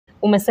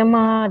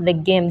umesema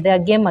their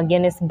game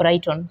against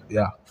Brighton.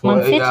 Yeah.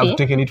 Man City, I've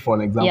taken it for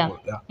an example.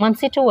 Yeah. Man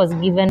City was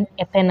given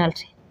a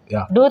penalty.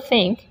 Yeah. Do you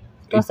think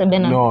it was a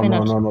penalty?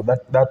 No.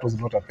 That was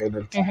not a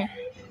penalty.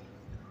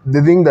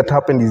 The thing that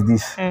happened is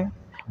this.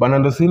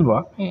 Bernardo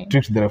Silva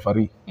tricked the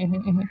referee.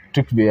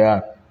 Tricked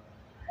VAR.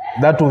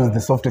 That was the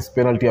softest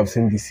penalty I've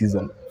seen this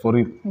season. For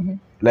real.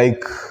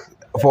 Like,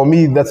 for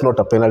me, that's not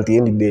a penalty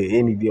any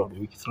day of the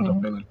week. It's not a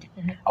penalty.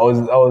 I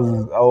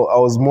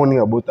was mourning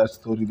about that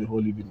story the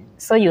whole evening.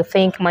 So you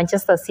think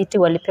Manchester City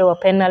walipewa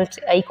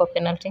penalty, haiko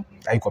penalty?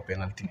 Haiko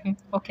penalty.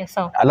 Okay,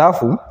 so.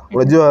 Alafu,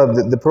 unajua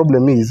the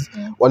problem is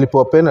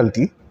walipewa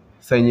penalty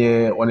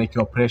senye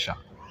wanaikiwa pressure.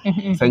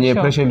 Senye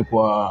pressure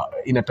ilikuwa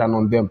ina turn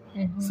on them.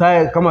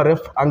 Sasa kama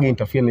ref ange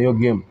interfere na hiyo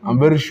game, I'm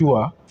very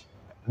sure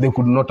they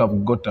could not have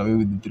got away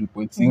with the 3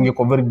 points.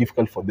 Ingekuwa very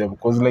difficult for them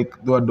because like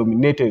they were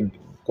dominated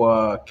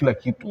kwa kila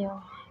kitu.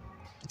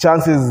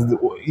 Chances,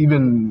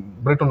 even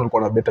Brighton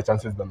walikuwa na better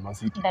chances than Man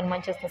City. Than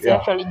Manchester City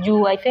actually.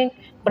 I think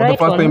Brighton.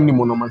 The first time ni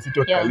Man City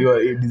wakaliwa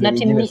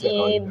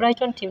design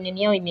Brighton team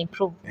ni yao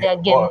improve their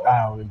game.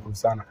 Improve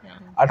sana.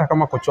 Hata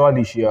kama kocha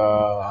alishia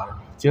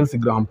Chelsea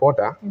Graham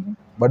Potter,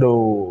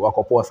 bado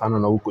wako poa sana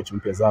na huko coach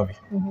mpya Xavi.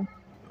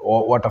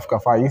 Watafika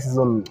far hii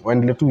season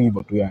waendelee tu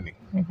hivyo tu yani.